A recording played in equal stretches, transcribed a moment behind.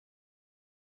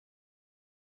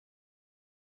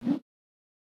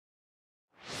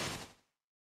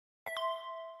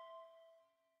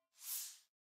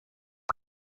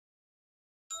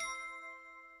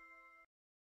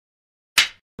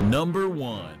Number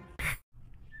 1.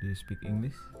 Do you speak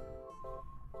English?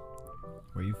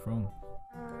 Where are you from?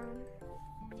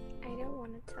 I don't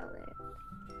want to tell it.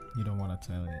 You don't want to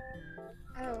tell it.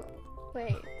 Oh,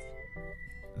 wait.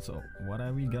 So, what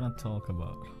are we gonna talk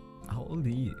about? How old are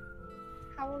you?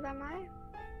 How old am I?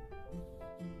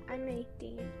 I'm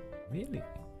 18. Really?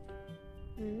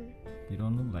 Mm. You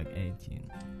don't look like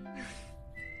 18.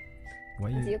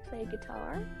 Why Do you? you play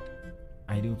guitar?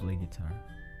 I do play guitar.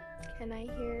 Can I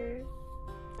hear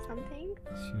something?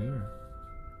 Sure.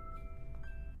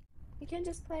 You can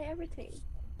just play everything.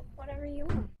 Whatever you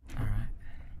want. Alright.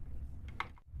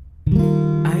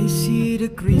 I see the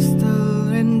crystal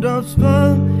raindrops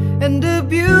fall, and the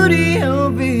beauty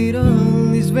of it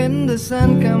all is when the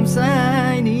sun comes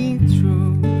shining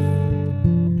through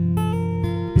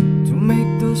to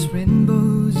make those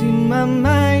rainbows in my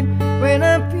mind. When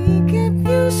I pick up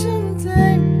you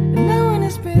sometime, and I wanna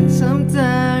spend some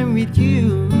time with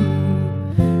you,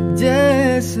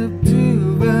 just up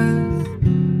to us.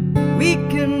 We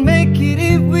can make it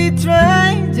if we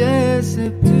try, just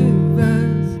up to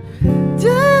us,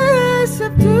 just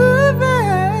up to us.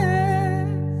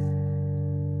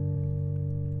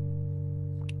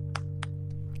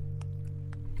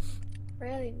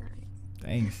 Really nice.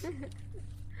 Thanks.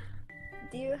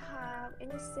 Do you have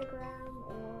Instagram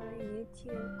or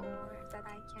YouTube or that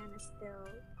I can still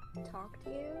talk to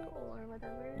you or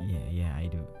whatever? Yeah, I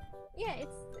do. Yeah,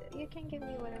 you can give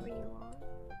me whatever you want.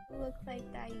 It looks like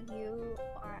that you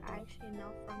are actually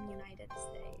not from United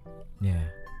States. Yeah,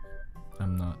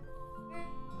 I'm not.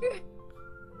 You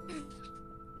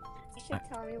should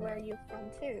tell me where you're from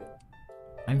too.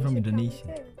 I'm You from should tell me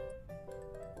Indonesia. too.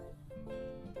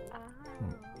 Ah.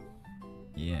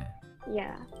 Yeah.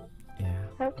 Yeah. Yeah.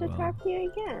 Hope to well, talk to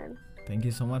you again. Thank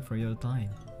you so much for your time.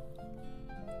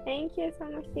 Thank you so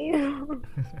much to you.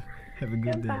 Have a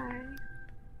good day. Goodbye.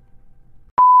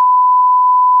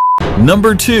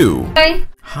 Number 2. Hi.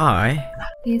 Hi.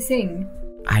 Can you sing?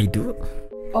 I do.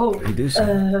 Oh, I do.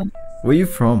 Where you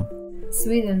from?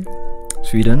 Sweden.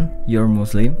 Sweden? You're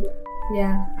Muslim?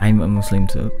 Yeah. I'm a Muslim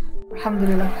too.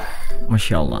 Alhamdulillah.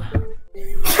 Mashallah.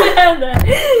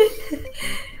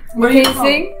 Can you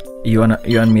sing? You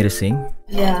want me to sing?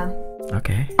 Yeah.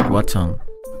 Okay. What song?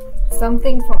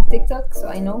 Something from TikTok, so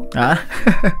I know. Ah.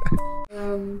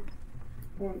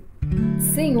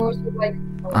 Sing what you like.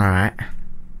 Alright.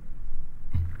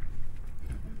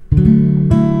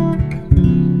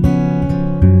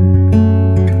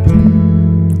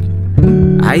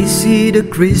 I see the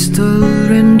crystal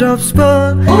raindrops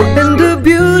fall, and the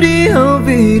beauty of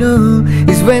it all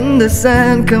is when the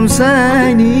sun comes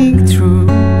shining through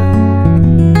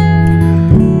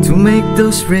to make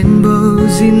those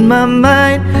rainbows in my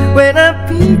mind. When I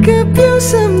pick up you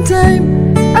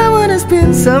sometime, I wanna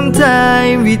spend some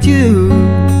time with you,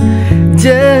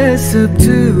 just up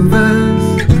to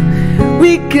us.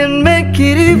 We can make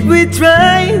it if we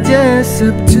try, just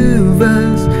up to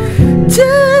us,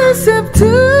 just up to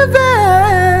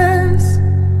us.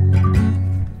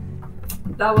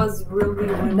 That was really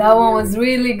good. That one was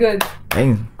really good.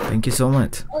 Thank you so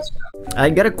much. I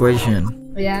got a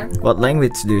question. Yeah. What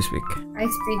language do you speak? I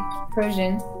speak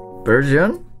Persian.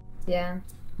 Persian? Yeah.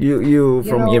 You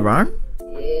from know- Iran?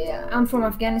 Yeah. I'm from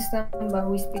Afghanistan, but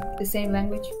we speak the same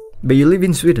language. But you live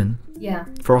in Sweden? Yeah.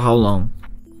 For how long?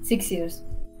 6 years.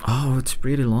 Oh, it's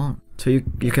pretty long. So you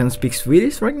can speak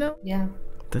Swedish right now? Yeah.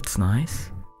 That's nice.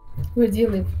 Where do you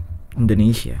live?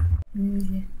 Indonesia.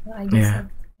 Indonesia. Well, I guess Yeah. so.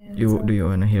 Yeah, Do you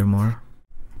wanna hear more?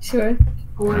 Sure.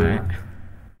 Alright.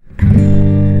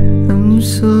 I'm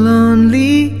so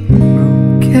lonely,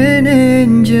 broken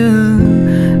angel.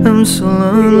 I'm so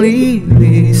lonely,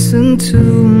 listen to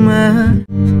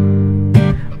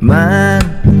my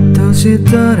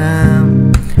sitoram,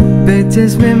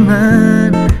 betes memang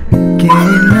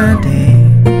kini nade.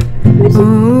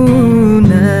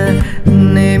 Una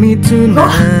nemi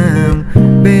tunam,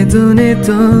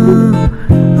 bedoneto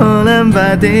olam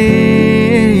bade.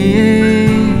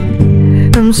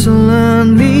 I'm so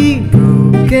lonely,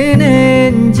 broken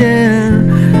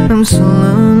angel. I'm so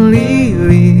lonely,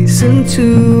 listen to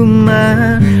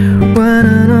my one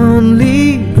and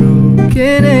only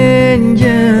broken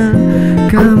angel.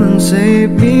 Come and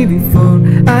save me before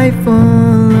I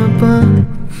fall apart.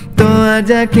 To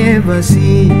aja que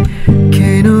vasi,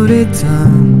 que no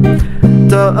retam.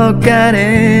 To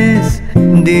ocares,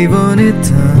 di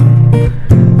bonetam.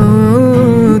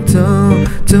 Oh,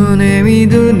 to ne mi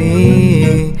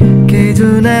duni, que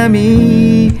tu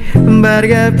nami,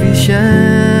 barga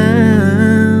pisham.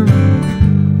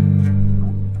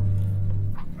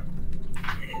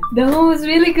 That one was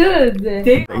really good.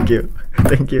 Thank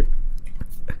you.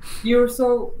 You're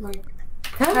so like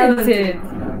talented.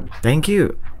 Thank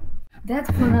you. That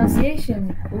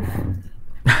pronunciation.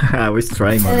 Oof. I was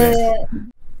trying my best.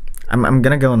 I'm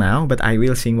gonna go now, but I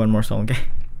will sing one more song, okay?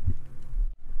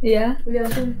 Yeah.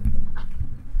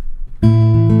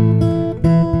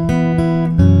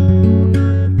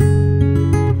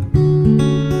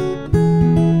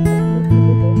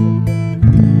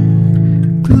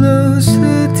 Close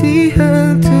hati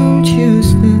hatung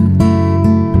Tuesday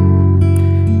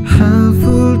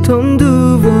Halful tom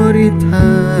du varit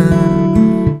här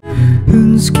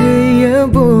Önskar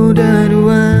jag båda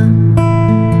dva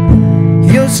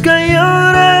Jag ska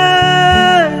göra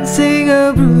en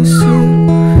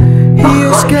singabrusor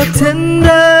Jag ska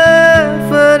tända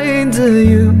för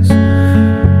intervjus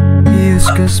Jag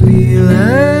ska spela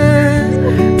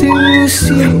till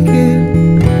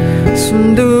musiken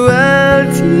som du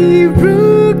alltid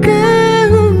brukar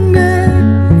sjunga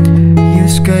Jag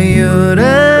ska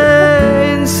göra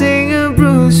en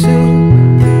singabrusor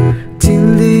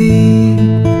till dig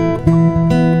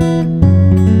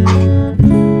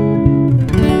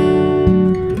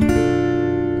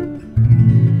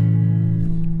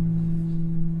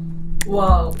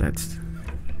Wow. That's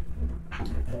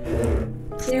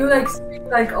So you like speak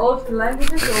like all of the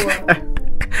languages or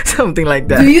what? something like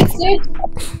Do that. you search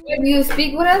when you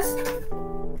speak with us?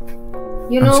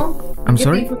 You know, I'm get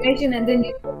sorry? the information and then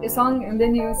you put the song and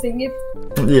then you sing it.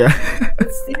 Yeah.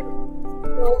 It's still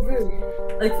so good.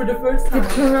 Like for the first time. The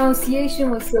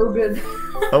pronunciation was so good.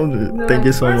 Oh, thank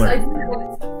you so First I much. didn't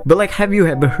know it. But like, have you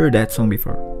ever heard that song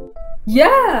before?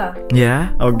 Yeah.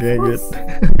 Yeah. Okay. Good.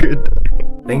 Good.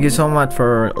 Thank you so much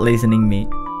for listening me.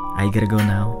 I gotta go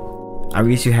now. I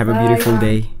wish you have a Bye. beautiful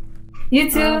day. You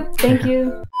too. Thank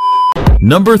you.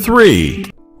 Number 3.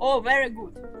 Oh, very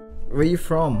good. Where you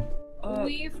from?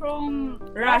 We from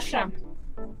Russia.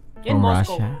 In From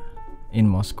Moscow. Russia. In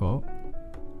Moscow.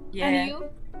 Yeah. And you?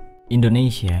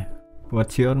 Indonesia.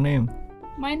 What's your name?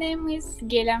 My name is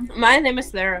Gela. My name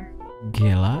is Lara.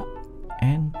 Gela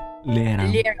and Lera.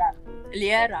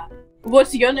 Lera.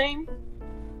 What's your name?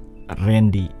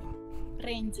 Randy.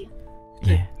 Randy.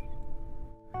 Yeah.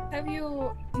 Have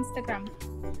you Instagram?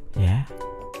 Yeah.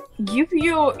 Give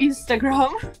you Instagram.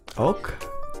 Ok.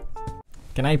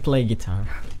 Can I play guitar?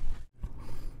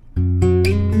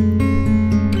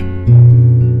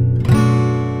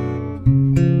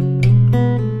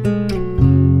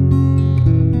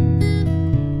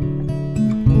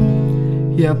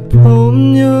 Я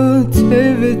помню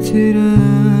тебя вчера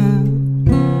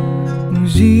Мы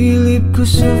жили в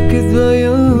кусовке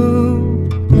вдвоем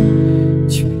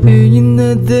Тебе не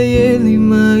надоели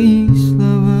мои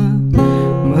слова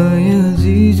Моя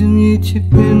жизнь мне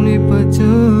теперь не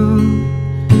потом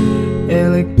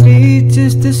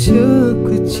Электричество все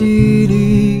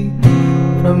включили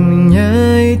Про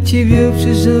меня и тебя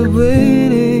все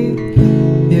забыли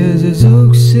Я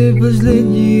зажег все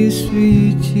последние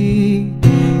свечи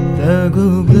Так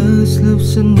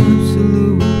угасло на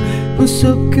поцелуй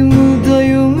Пособки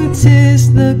вдвоем и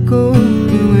тесно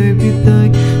кофе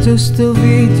питай Został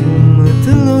widział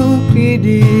мотылок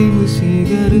рядил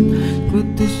сигарет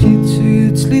Потащит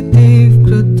следы в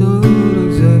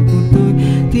которых запутай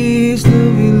Ты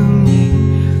словила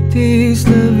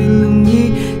мне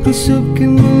Пособки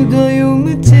вдвоем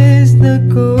и тесно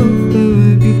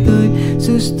кофе питай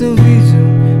Został widział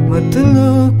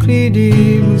мотылок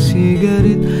рядил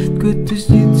сигарет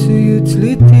Потащит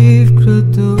следы в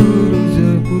которых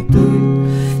запутай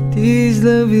Ты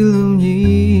словила мне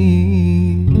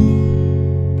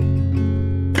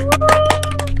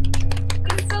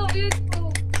It's so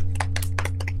beautiful.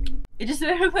 It is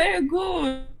very, very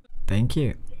good. Thank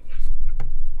you.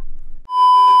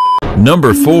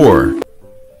 Number 4.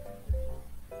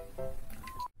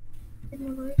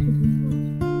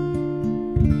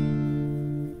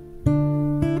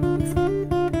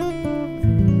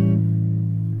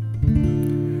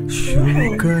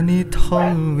 شوقني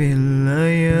تحول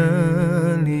الليالي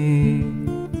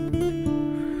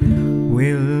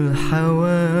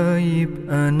والحوايب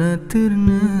أنا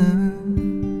ترنا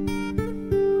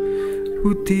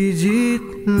وتيجي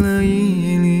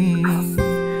ليلي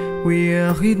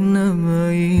وياخدنا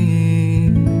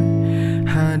معي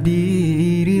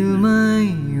حدير الماي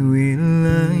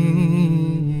والليل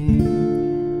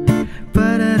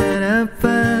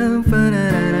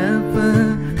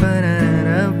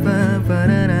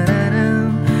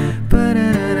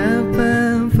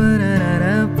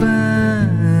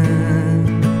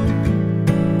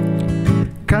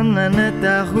أنا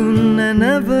تاخن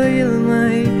أنا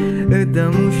بيلمي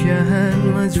قدام شهن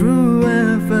مجروح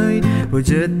في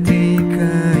وجدتي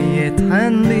كايت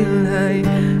حندل هاي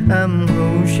أم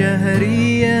هو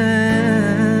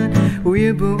شهريان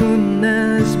ويبقوا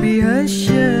الناس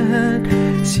بهالشهر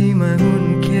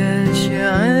سيمهن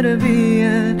كالشعر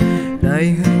بيان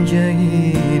رايهن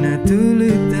جايين طول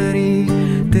الطريق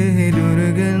تهدر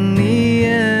غنيان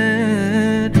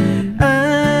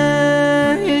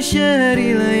يا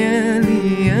شهري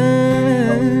ليالي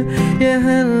يا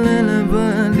هلا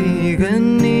بالي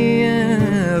غنيا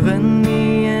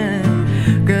غنيا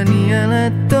غنيا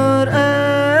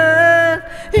للطرقان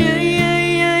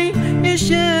يا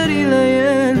شهري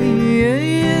ليالي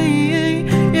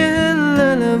يا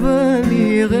هلا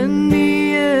بالي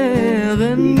غنيا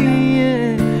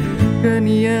غنيا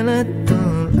غنيا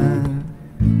للطرقان.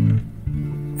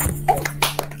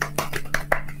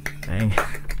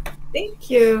 Thank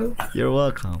you. You're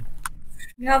welcome.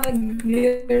 You have a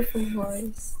beautiful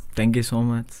voice. Thank you so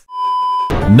much.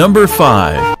 Number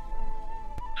 5.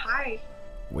 Hi,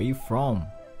 Where you from?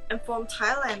 I'm from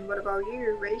Thailand. What about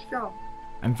you? Where are you from?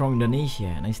 I'm from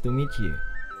Indonesia. Nice to meet you.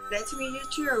 Nice to meet you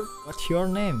too. What's your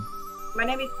name? My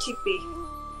name is Chippy.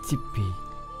 Chippy.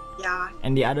 Yeah,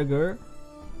 And the other girl?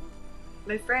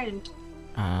 my friend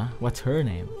What's her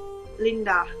name?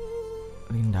 Linda.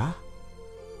 Linda?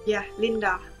 Yeah,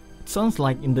 Linda. It sounds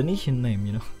like Indonesian name,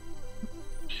 you know.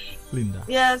 Linda.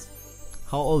 Yes.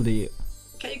 How old are you?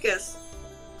 Can you guess?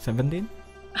 17?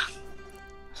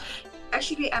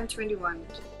 Actually, I'm 21.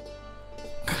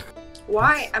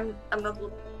 Why? I'm not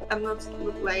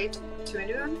look late.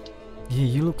 21. Yeah,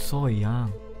 you look so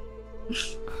young.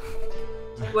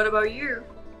 What about you?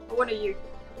 What are you?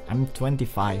 I'm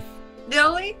 25.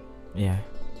 Really? Yeah.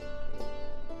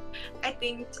 I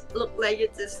think look like you're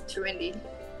just 20.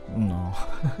 No.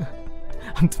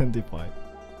 I'm 25.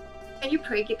 Can you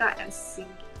play guitar and sing?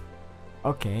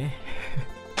 Okay.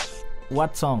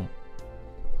 What song?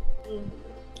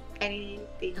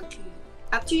 Anything.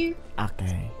 Up to you.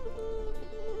 Okay.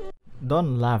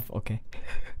 Don't laugh, okay?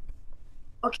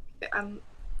 Okay, I'm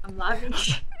laughing.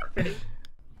 Okay.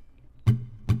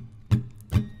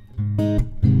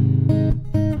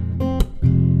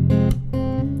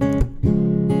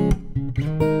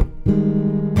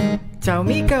 Chào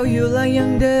mi kau you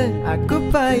layang de aku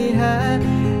pai ha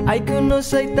ai cứ nói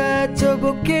say ta cho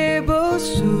bộ kê bố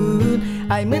sụt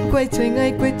ai muốn quay chơi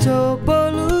ngay quay cho bố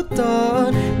lú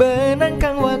tòn bờ nắng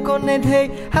căng hoa con nên hey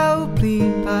how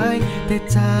please pai te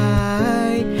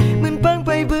chai muốn băng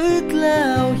bay bước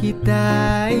lao hi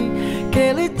tai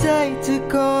kê lưỡiใจจะ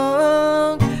กอ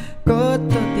งก็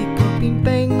ตอติก็ปิงเป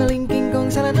งมาลิงกิงกอง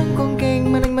สารน้องกองเก่ง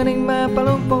มาเน่งมาปะล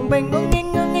งปองเปงงงเง่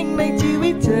งในชีวิ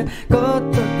ตเธอก็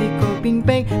ตอติก็ปิงเป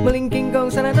งมาลิงกิงกอง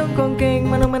สารน้องกองเก่ง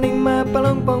มาเน่งมาปะล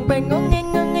งปองเปงงงเง่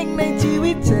งในชี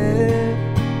วิตเธอ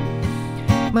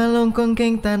มาลงกองเก่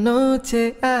งตาโนเช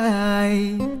ไอ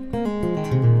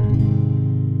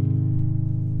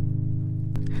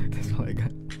That's all I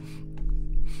got.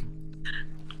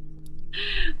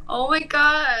 Oh my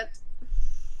god.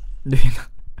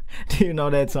 Do you know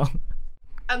that song?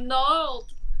 I'm not.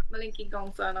 Malinking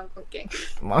gong sa nang cooking.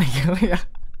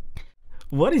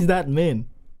 What does that mean?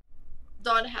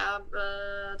 Don't have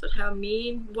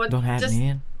mean. What? Don't have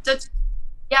mean? Just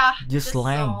yeah. Just this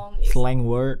slang. song is Slang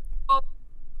word.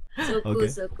 So Okay.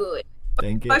 good, so good.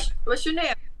 Thank you. What's your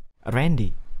name?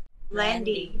 Randy.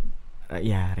 Landy.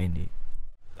 Yeah, Randy.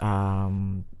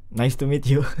 Nice to meet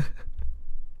you.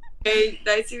 Okay,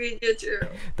 nice to meet you too.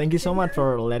 Thank you so much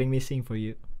for letting me sing for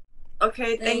you.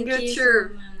 Okay, thank you so too.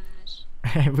 much.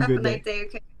 Have a Have a good nice day. day.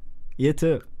 Okay. You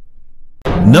too.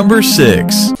 Number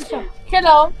 6.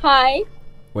 Hello, hi.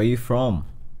 Where you from?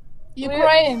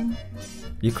 Ukraine.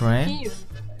 Ukraine? Kyiv.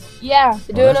 Yeah. Oh,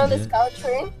 Do you that's know this good.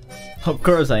 country? Of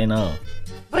course I know.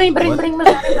 Bring What?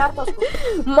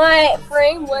 My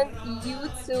friend want you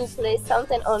to play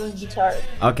something on guitar.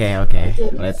 Okay.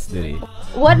 Let's do it.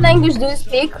 What language do you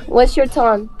speak? What's your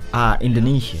tone?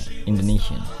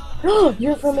 Indonesian.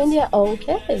 You're from India?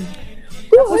 Okay.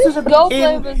 Go play with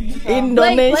guitar.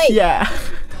 Indonesia.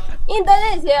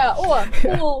 Indonesia. Oh,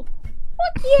 cool.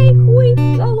 Окей, хуй,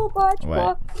 залупачка.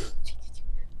 What?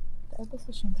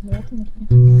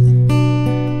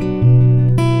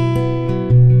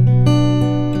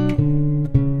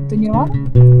 Ты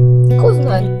нормально? Кто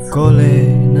знает?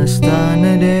 Коле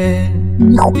настане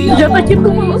день, Я так и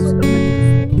думала.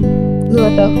 Ну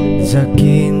это охуенно.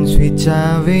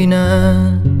 закінчиться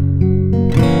війна.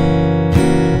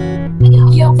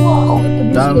 Я в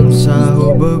ахуе. Там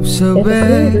загубив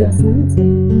себе,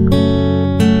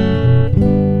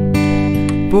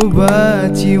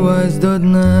 побачилась до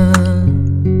дна.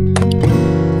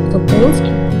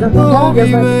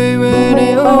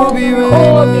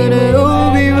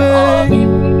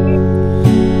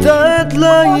 Tad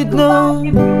langit na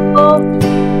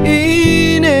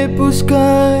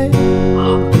inipuskay.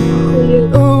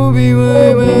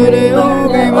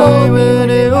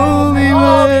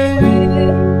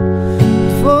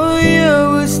 For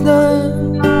years now,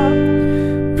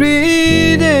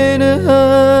 breathing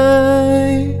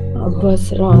high.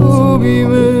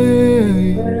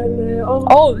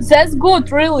 Oh, that's good,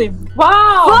 really.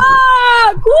 Wow!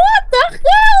 Fuck! What the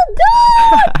hell,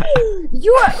 dude?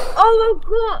 You're... Oh my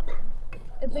god!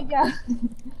 Это я.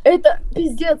 Это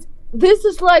пиздец. This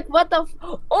is like what the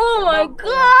oh my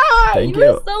god! Thank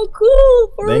You're you. so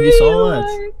cool for Thank real. you so much.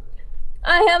 Like,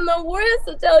 I have no words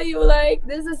to tell you. Like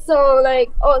this is so like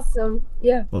awesome.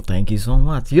 Yeah. Well, thank you so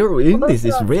much. Your English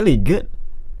is really good.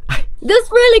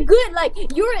 This really good. Like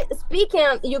you're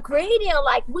speaking Ukrainian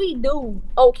like we do.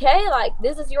 Okay, like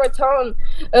this is your tone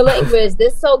language.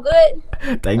 This so good.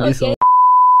 Thank you so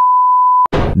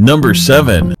much. Number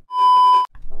 7.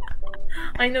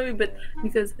 I know you, but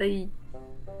because I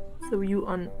saw you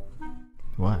on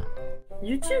What?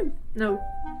 YouTube. No.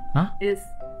 Huh? Yes.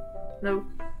 No.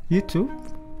 YouTube?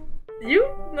 You?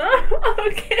 No.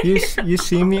 Okay. You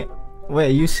see me?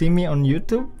 Wait, you see me on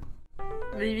YouTube?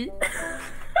 Maybe.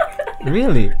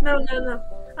 Really? No.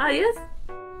 Ah, yes.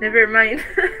 Never mind.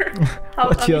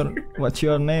 What's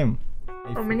your name?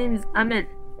 Oh, my name is Amel.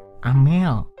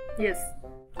 Amel. Yes.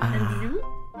 Ah, And you?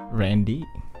 Randy.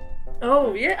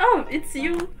 Oh, yeah. Oh, it's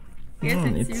you. Yes,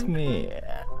 It's you. me.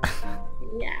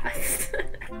 Yes.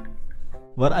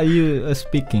 What are you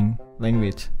speaking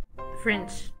language?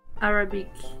 French, Arabic.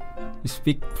 You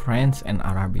speak French and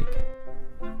Arabic.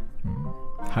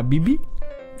 Habibi?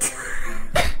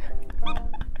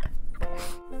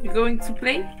 You going to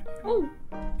play? Oh,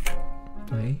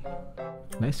 Play.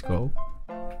 Let's go.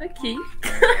 okay.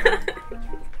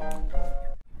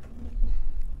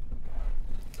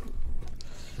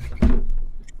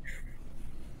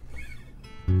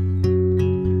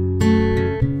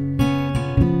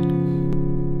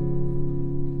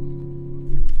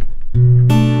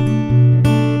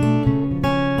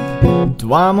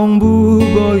 Toi mon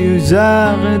bugo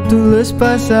usare tu le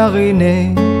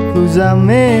spasarine. Vous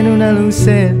amène una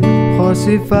lucette,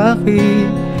 Rosifari.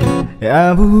 E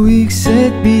abu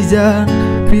ikset bizarre,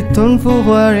 Piton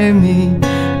fouroir emi.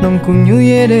 Non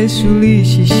cugnuye de souli,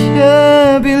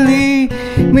 chicha bili.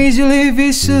 Mais je les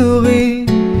vis sourire.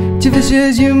 Tu fais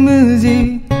ses yeux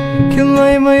musique. Qu'il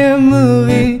m'a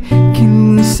mourir, qu'il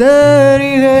me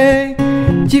sarirait.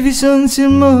 Tu vis son sur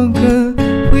mon cœur.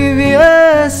 We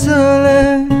via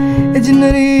sola e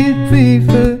generi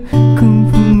prefer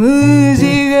kumpu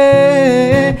musique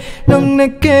non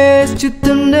nekes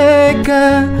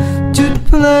chutandeka chut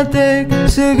pelatek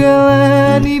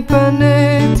segala di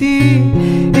paneti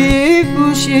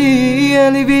ifushi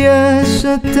alivia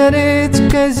sataret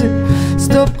kaze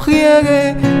stop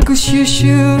riage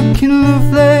kushushu qu'il le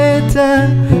fleta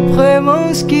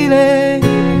vraiment ce qu'il est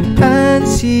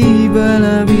ansi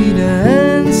bala vida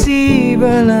ansi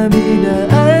bala vida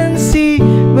ansi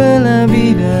bala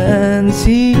vida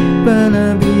ansi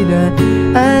bala vida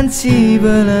ansi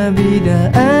bala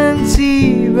vida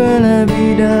ansi bala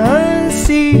vida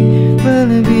ansi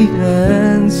bala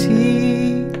vida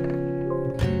ansi.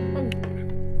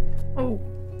 Oh.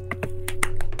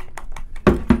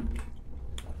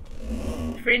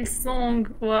 French song.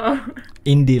 Wow.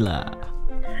 Indila.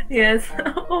 Yes.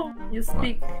 Oh, you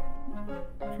speak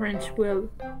French well.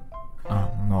 Oh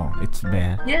no, it's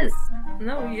bad. Yes.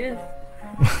 No, yes.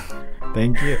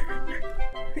 Thank you.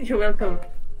 You're welcome.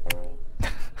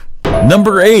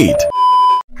 Number 8.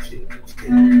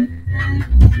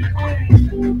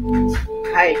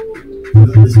 Hi.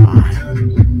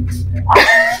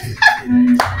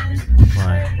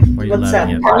 Why you What's up?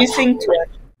 laughing at Can me? you sing to us?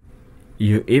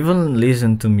 You even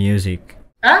listen to music.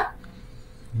 Huh?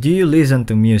 Do you listen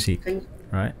to music? Can,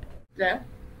 Right? yeah?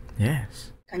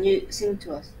 Yes. Can you sing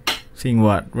to us? Sing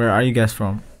what? Where are you guys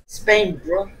from? Spain,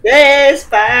 bro.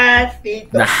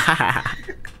 Despacito.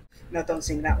 No, don't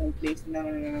sing that one, please. No,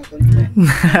 don't do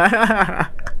that.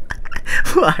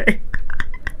 Why?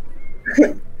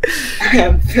 I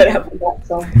am fed up with that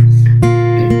song.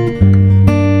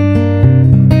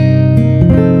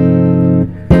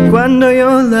 Cuando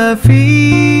yo la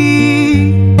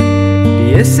vi,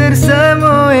 y ese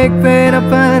samo era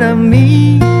para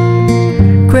mí.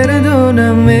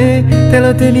 Perdóname, te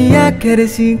lo tenía que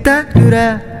decir tan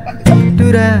dura,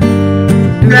 dura.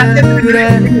 dura,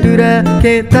 dura, dura,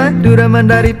 kita dura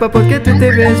mandari papot que tú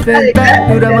te ves venta,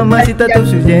 dura mamacita top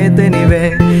sujeto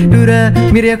nivel, dura,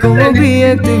 mira como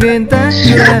brilla tu venta,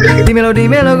 dura, dímelo,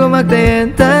 dímelo como te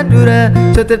entra, dura,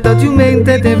 yo te toco tu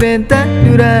mente te venta,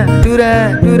 dura,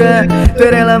 dura, dura, tú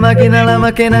eres la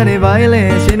máquina de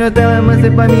baile, si no te la más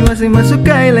de pa' mí más y más su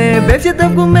caile, ves si te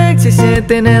fume, se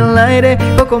siente en el aire,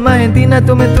 poco más Argentina,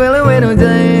 tú me duele, bueno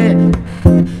ya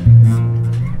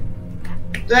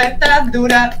Tú estás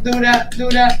dura, dura,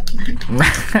 dura.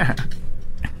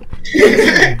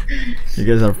 You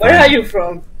guys are Where are you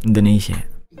from? Indonesia.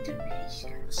 Indonesia.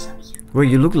 Sabia. Well,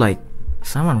 you look like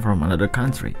someone from another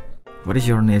country. What is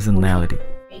your nationality?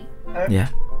 Me? Her? Yeah,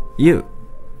 you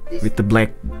This- with the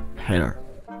black hair.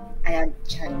 I am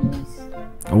Chinese.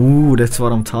 Ooh, that's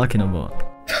what I'm talking about.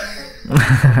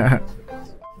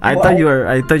 I thought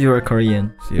you were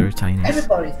Korean. So you're Chinese.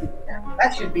 Everybody thinks that.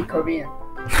 That should be Korean.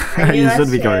 You should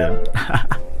be Korean.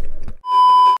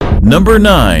 Number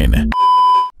 9.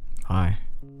 Hi.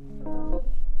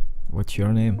 What's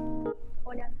your name?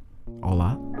 Oda.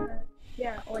 Ola.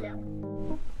 Yeah, Oda.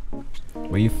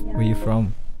 Where you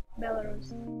from? Belarus.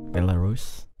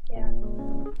 Belarus. Yeah.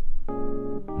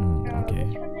 Okay.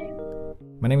 What's your name?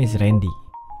 My name is Randy.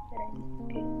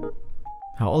 Okay.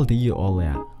 How old are you,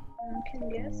 Ola? Can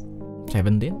you guess?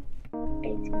 17?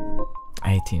 18.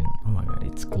 18. Oh my god,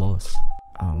 it's close.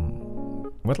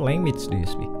 What language do you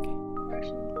speak?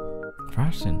 Russian.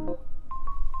 Russian.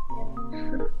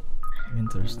 Yeah.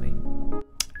 Interesting.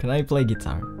 Can I play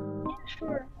guitar? Yeah,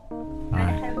 sure. I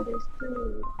Alright. have this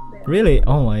too. There. Really?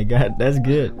 Oh my god, that's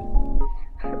good.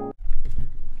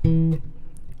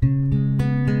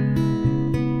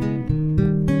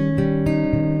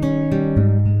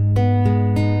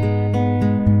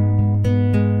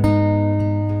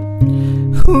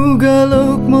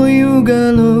 Ugalok mój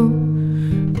ugalok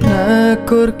na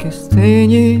korke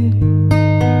scenie.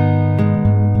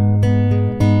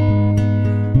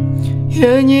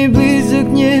 Я не близок,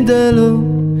 не далек,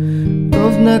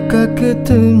 ровно как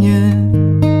это мне.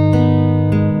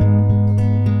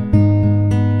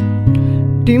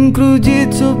 Дым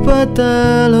крутится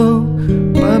потолок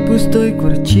по пустой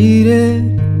квартире.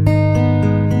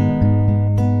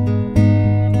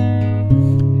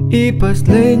 И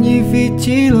последний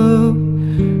фитилок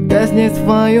гаснет в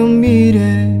твоем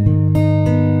мире.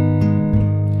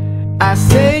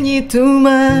 Осенний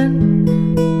туман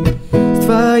в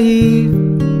твоих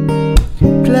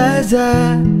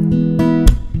глазах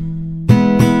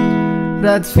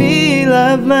развеял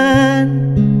обман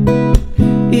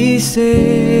и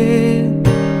свет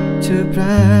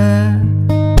тепла.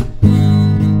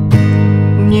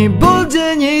 Мне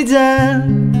больше нельзя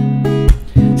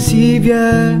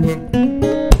себя,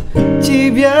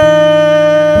 тебя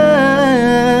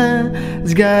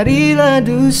сгорела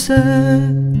душа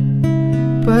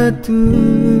пату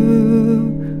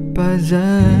пожар.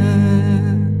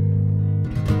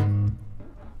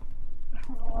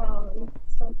 Wow,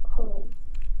 it's so cool.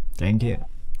 Thank you.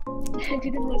 I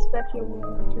didn't expect you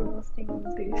were singing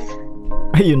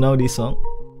this. You know this song?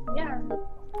 Yeah.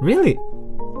 Really?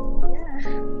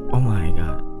 Yeah. Oh my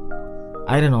god.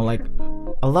 I don't know, like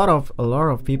a lot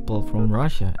of people from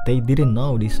Russia, they didn't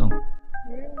know this song.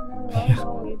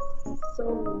 No, it's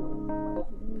so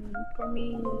for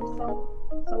me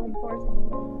so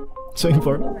important. So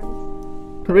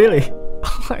important? Really?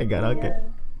 Oh my god, okay.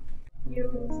 You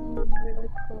sing really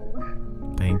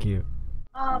cool. Thank you.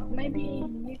 Maybe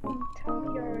you can tell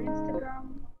your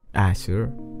Instagram. Ah, sure.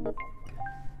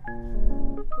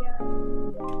 Yeah.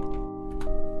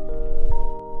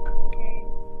 Okay.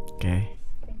 Okay.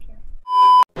 Thank you.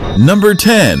 Number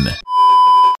 10.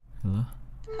 Hello?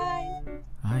 Hi,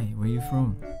 Hi, where you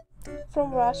from?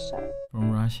 from Russia.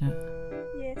 From Russia?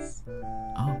 Yes.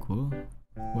 Oh, cool.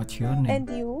 What's your name? And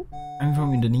you? I'm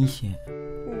from Indonesia.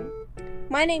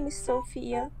 My name is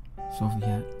Sophia,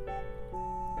 Sofia.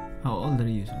 How old are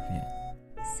you, Sofia?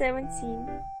 17.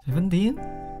 17?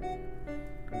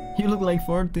 You look like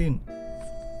 14.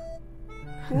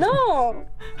 No!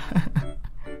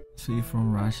 So you're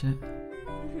from Russia?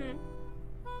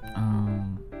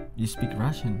 You speak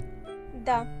Russian?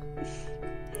 Да.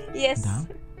 Yes. Da?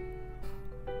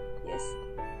 Yes.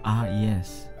 Ah,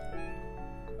 yes.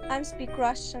 I speak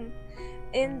Russian.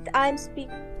 And I'm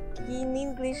speaking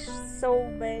English so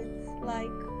bad.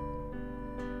 Like,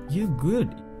 You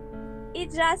good.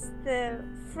 it's just a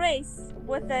phrase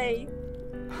what I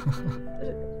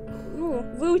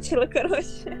выучила,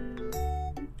 короче.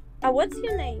 What's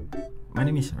your name? My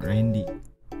name is Randy.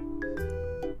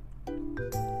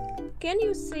 Can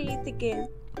you say it again?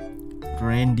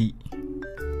 Randy.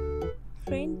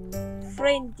 Friend?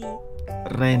 Friendly.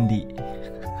 Randy.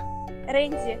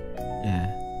 Randy. Yeah.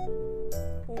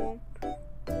 Oh.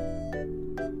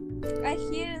 I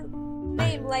hear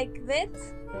name like that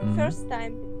first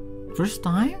time. First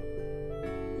time?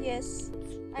 Yes.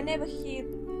 I never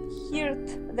heard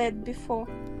that before.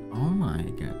 Oh my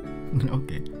god.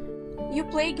 Okay. You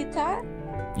play guitar?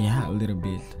 Yeah, a little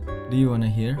bit. Do you wanna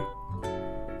hear?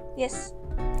 Yes.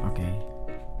 Okay.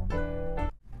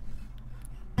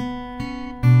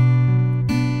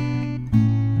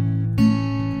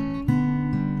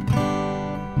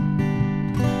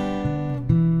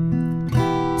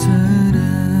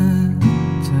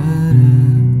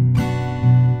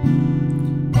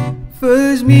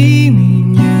 First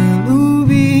miminya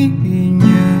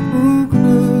lubinya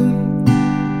ukroy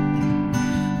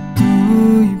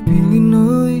Toy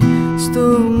pilinoy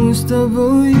Sto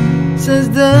mustaboy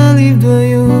Создали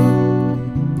вдвоем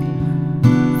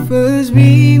First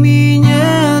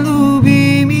мiminya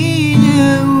lubi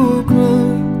меня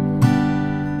ukroy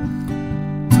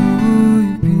Toy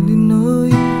pilinoy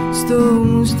Sto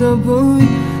mustaboy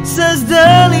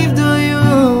Создали вдвоем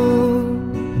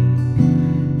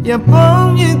Я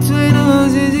помню твой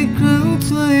нос и закрыл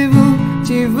твоего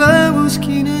Тебя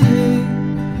бускинали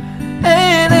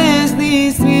Энесни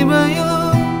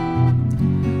снимаем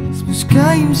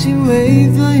Спускаемся мы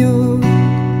вдвоем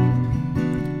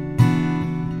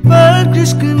Парк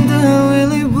скандал и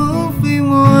любовь и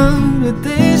море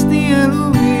Тесния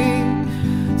любви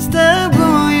С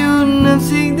тобою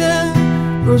навсегда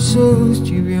Просто с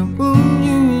тебя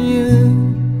помню меня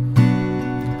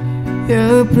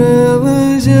Я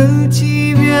провожал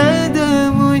тебя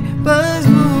домой по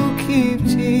звуке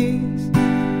птиц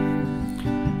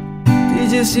Ты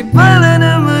засыпала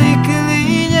на мои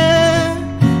колени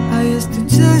А я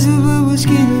стучал зубы бабушки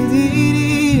на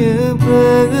двери Я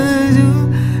прохожу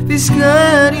весь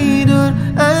коридор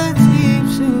А ты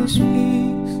все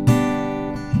спишь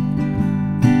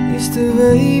И с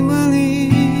тобой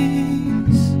молись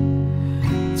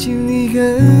Чем не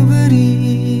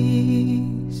говоришь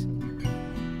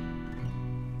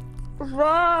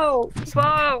Wow!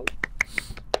 Wow!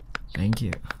 Thank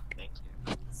you.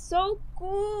 So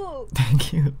cool!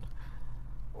 Thank you.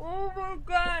 Oh my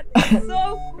god! It's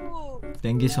so cool!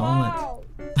 Thank you so much. Wow!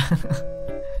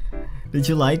 Did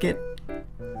you like it?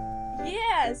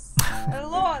 Yes! A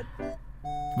lot!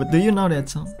 But do you know that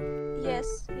song?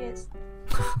 Yes, yes.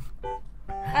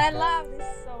 I love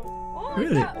this song. Oh my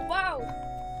Really? god! Wow!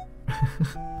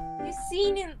 You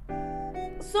singing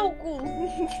so cool!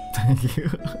 Thank you.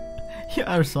 You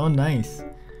are so nice.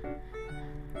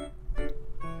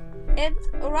 And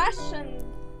Russian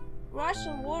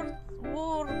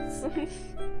words.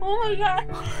 Oh my god!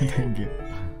 Thank you.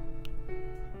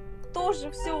 Тоже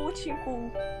все очень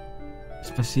cool.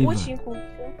 Спасибо. Очень cool.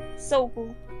 So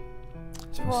cool.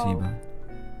 Спасибо.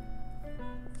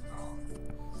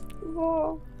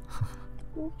 Вау.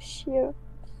 Вообще.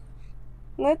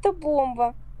 Ну это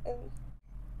бомба.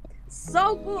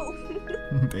 So cool.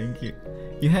 Thank you.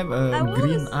 You have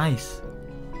green eyes.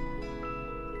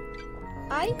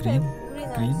 I Green? have green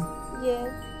Green? eyes.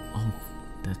 Yeah. Oh,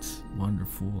 that's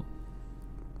wonderful.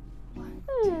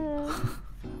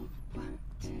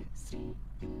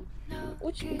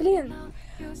 Очень, блин.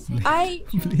 I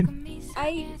Блин.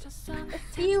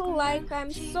 feel like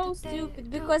I'm so stupid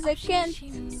because I can't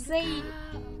say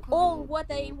all what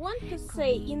I want to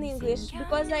say in English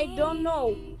because I don't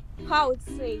know how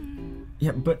to say.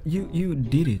 Yeah, but you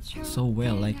did it so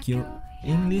well. Like your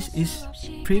English is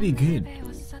pretty good.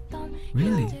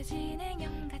 Really.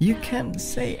 You can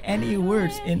say any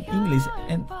words in English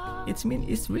and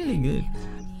it's really good.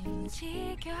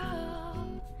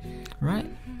 Right?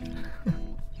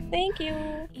 Thank you.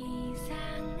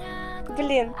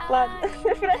 Блин, ладно.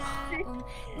 Прости.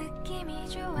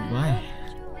 Why?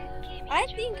 I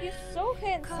think you're so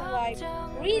handsome, like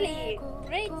really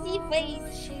pretty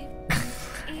face,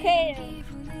 hair.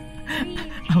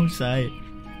 I'm shy.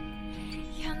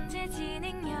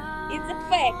 It's a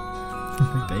fact.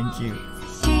 Thank you.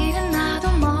 실은 나도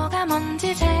뭐가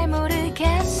뭔지 잘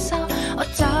모르겠어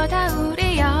어쩌다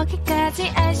우리 여기까지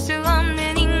알 수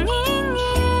없는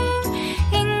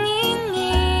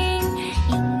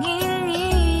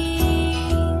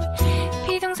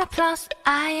비동사 플러스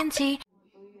ing